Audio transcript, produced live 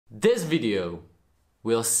This video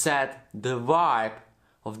will set the vibe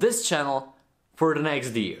of this channel for the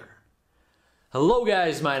next year. Hello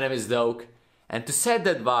guys, my name is Doke, and to set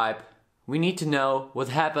that vibe, we need to know what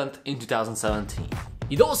happened in 2017.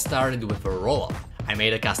 It all started with a roll-up. I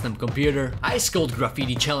made a custom computer, ice cold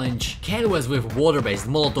graffiti challenge, canvas with water-based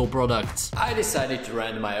Molotov products. I decided to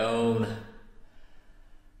rent my own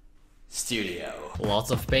studio.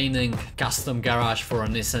 Lots of painting, custom garage for a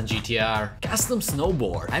Nissan GTR, custom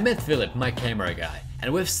snowboard. I met Philip, my camera guy,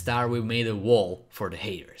 and with Star we made a wall for the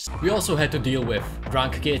haters. We also had to deal with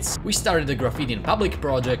drunk kids. We started the graffiti in public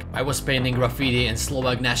project. I was painting graffiti in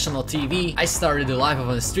Slovak national TV. I started the Life of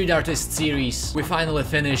a Street Artist series. We finally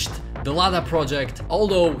finished the Lada project.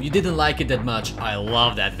 Although you didn't like it that much, I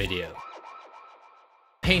love that video.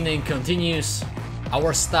 Painting continues.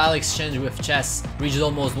 Our style exchange with chess reached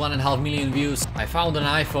almost 1.5 million views. I found an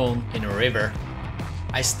iPhone in a river.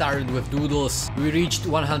 I started with doodles. We reached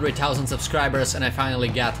 100,000 subscribers and I finally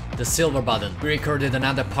got the silver button. We recorded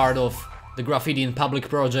another part of the graffiti in public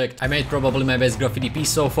project. I made probably my best graffiti piece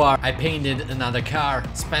so far. I painted another car,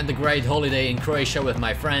 spent a great holiday in Croatia with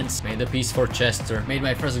my friends, made a piece for Chester, made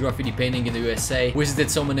my first graffiti painting in the USA, visited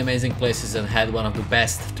so many amazing places and had one of the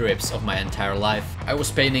best trips of my entire life. I was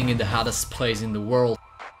painting in the hottest place in the world.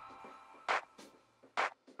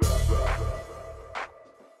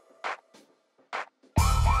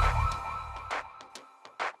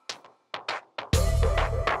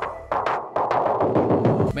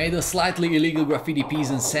 Made a slightly illegal graffiti piece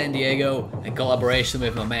in San Diego in collaboration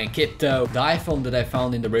with my man Kipto. The iPhone that I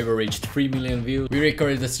found in the river reached 3 million views. We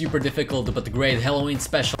recorded a super difficult but great Halloween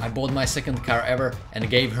special. I bought my second car ever and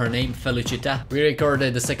gave her name Felicita. We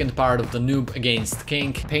recorded the second part of the Noob Against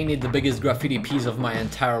King. Painted the biggest graffiti piece of my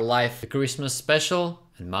entire life. The Christmas special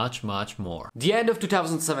and much more. The end of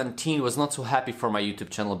 2017 was not so happy for my YouTube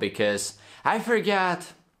channel because I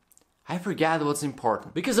forgot what's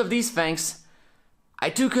important. Because of these things, I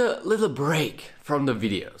took a little break from the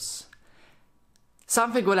videos.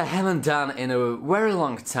 Something what I haven't done in a very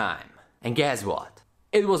long time. And guess what?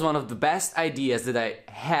 It was one of the best ideas that I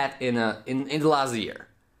had in the last year.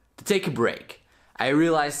 To take a break. I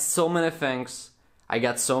realized so many things. I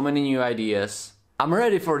got so many new ideas. I'm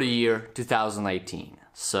ready for the year 2018.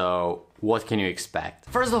 So what can you expect?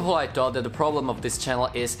 First of all, I thought that the problem of this channel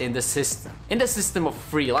is in the system. In the system of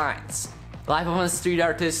 3 lines. Life of a Street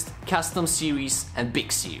Artist, Custom Series and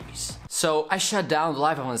Big Series. So I shut down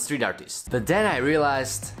Life of a Street Artist. But then I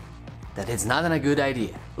realized that it's not a good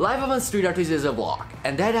idea. Life of a Street Artist is a vlog,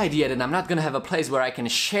 and that idea that I'm not gonna have a place where I can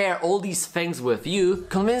share all these things with you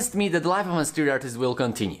convinced me that Life of a Street Artist will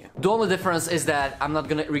continue. The only difference is that I'm not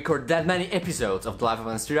gonna record that many episodes of the Life of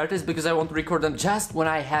a Street Artist because I want to record them just when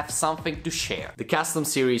I have something to share. The custom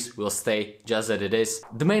series will stay just as it is.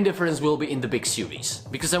 The main difference will be in the big series,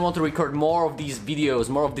 because I want to record more of these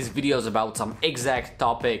videos about some exact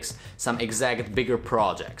topics, some exact bigger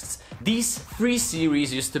projects. These 3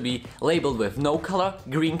 series used to be labeled with no color,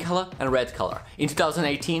 green color and red color. In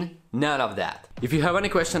 2018, none of that. If you have any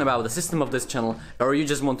question about the system of this channel, or you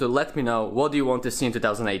just want to let me know what do you want to see in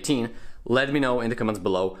 2018, let me know in the comments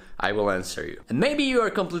below, I will answer you. And maybe you are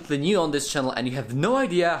completely new on this channel and you have no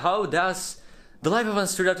idea how does the life of a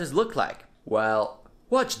street artist look like. Well,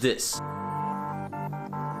 watch this.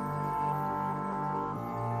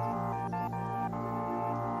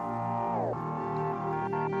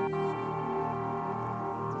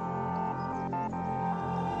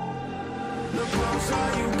 The closer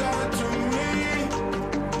you got to me,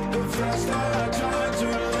 the faster I try to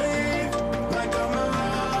leave. Like a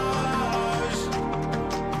mirage,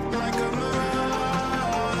 like a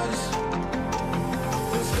mirage.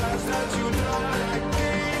 The scars that you drag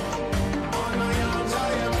me on my arms, I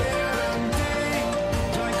am empty.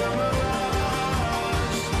 Like a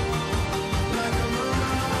mirage, like a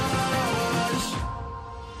mirage.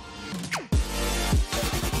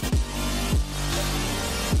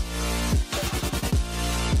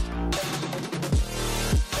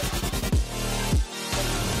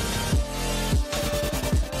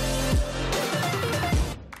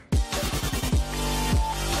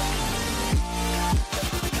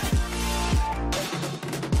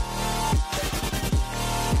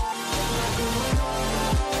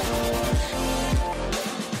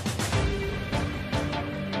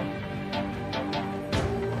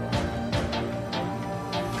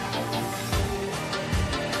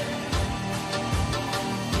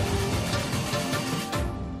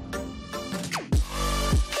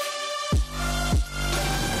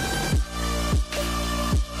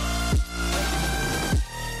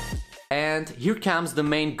 And here comes the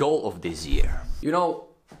main goal of this year. You know,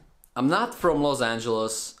 I'm not from Los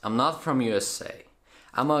Angeles, I'm not from USA.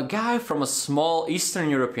 I'm a guy from a small Eastern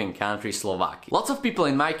European country, Slovakia. Lots of people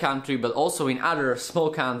in my country, but also in other small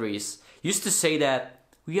countries, used to say that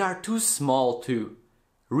we are too small to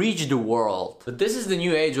reach the world. But this is the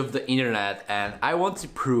new age of the internet and I want to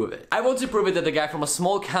prove it. I want to prove it that a guy from a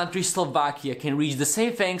small country, Slovakia, can reach the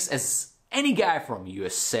same things as any guy from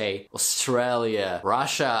USA, Australia,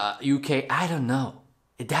 Russia, UK, I don't know.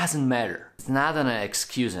 It doesn't matter. It's not an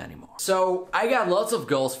excuse anymore. So I got lots of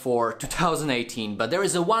goals for 2018, but there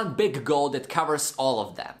is a one big goal that covers all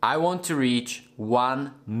of them. I want to reach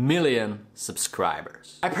 1 million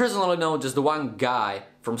subscribers. I personally know just the one guy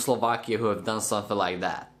from Slovakia who have done something like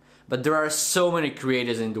that. But there are so many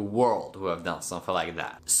creators in the world who have done something like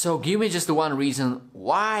that. So give me just the one reason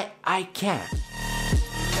why I can't.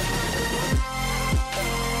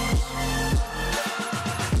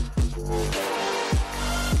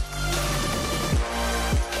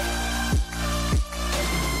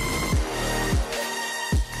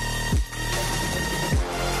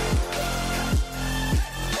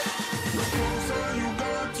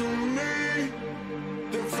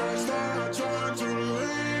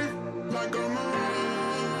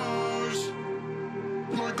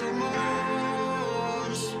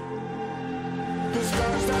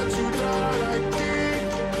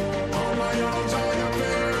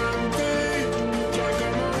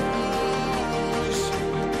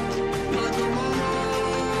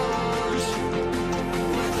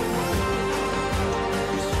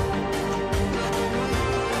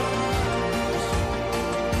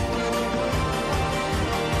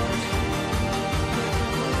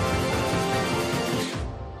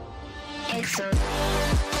 Egzod.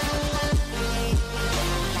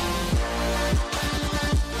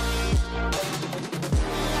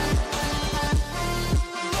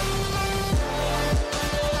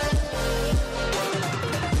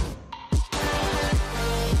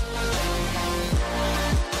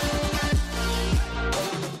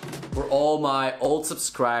 For all my old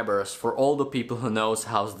subscribers, for all the people who knows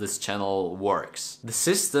how this channel works, the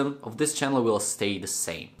system of this channel will stay the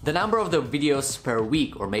same. The number of the videos per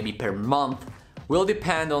week or maybe per month will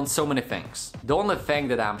depend on so many things. The only thing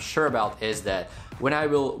that I'm sure about is that when I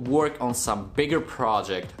will work on some bigger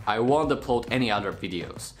project, I won't upload any other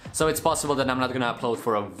videos. So it's possible that I'm not gonna upload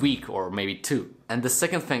for a week or maybe 2. And the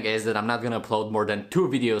second thing is that I'm not gonna upload more than 2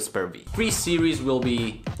 videos per week. 3 series will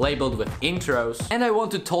be labeled with intros, and I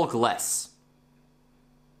want to talk less.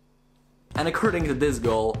 And according to this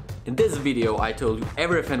goal, in this video I told you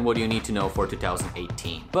everything what you need to know for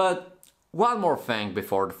 2018. But one more thing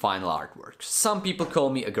before the final artworks. Some people call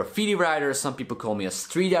me a graffiti writer, some people call me a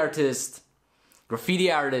street artist, graffiti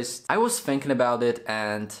artist. I was thinking about it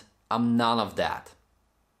and I'm none of that.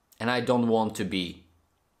 And I don't want to be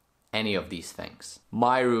any of these things.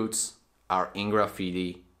 My roots are in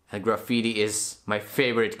graffiti, and graffiti is my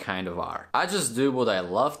favorite kind of art. I just do what I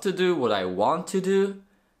love to do, what I want to do,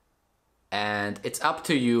 and it's up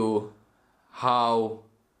to you how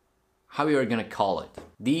you're gonna call it.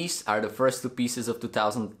 These are the first 2 pieces of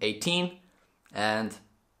 2018, and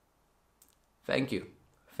thank you.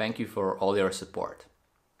 Thank you for all your support.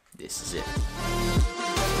 This is it.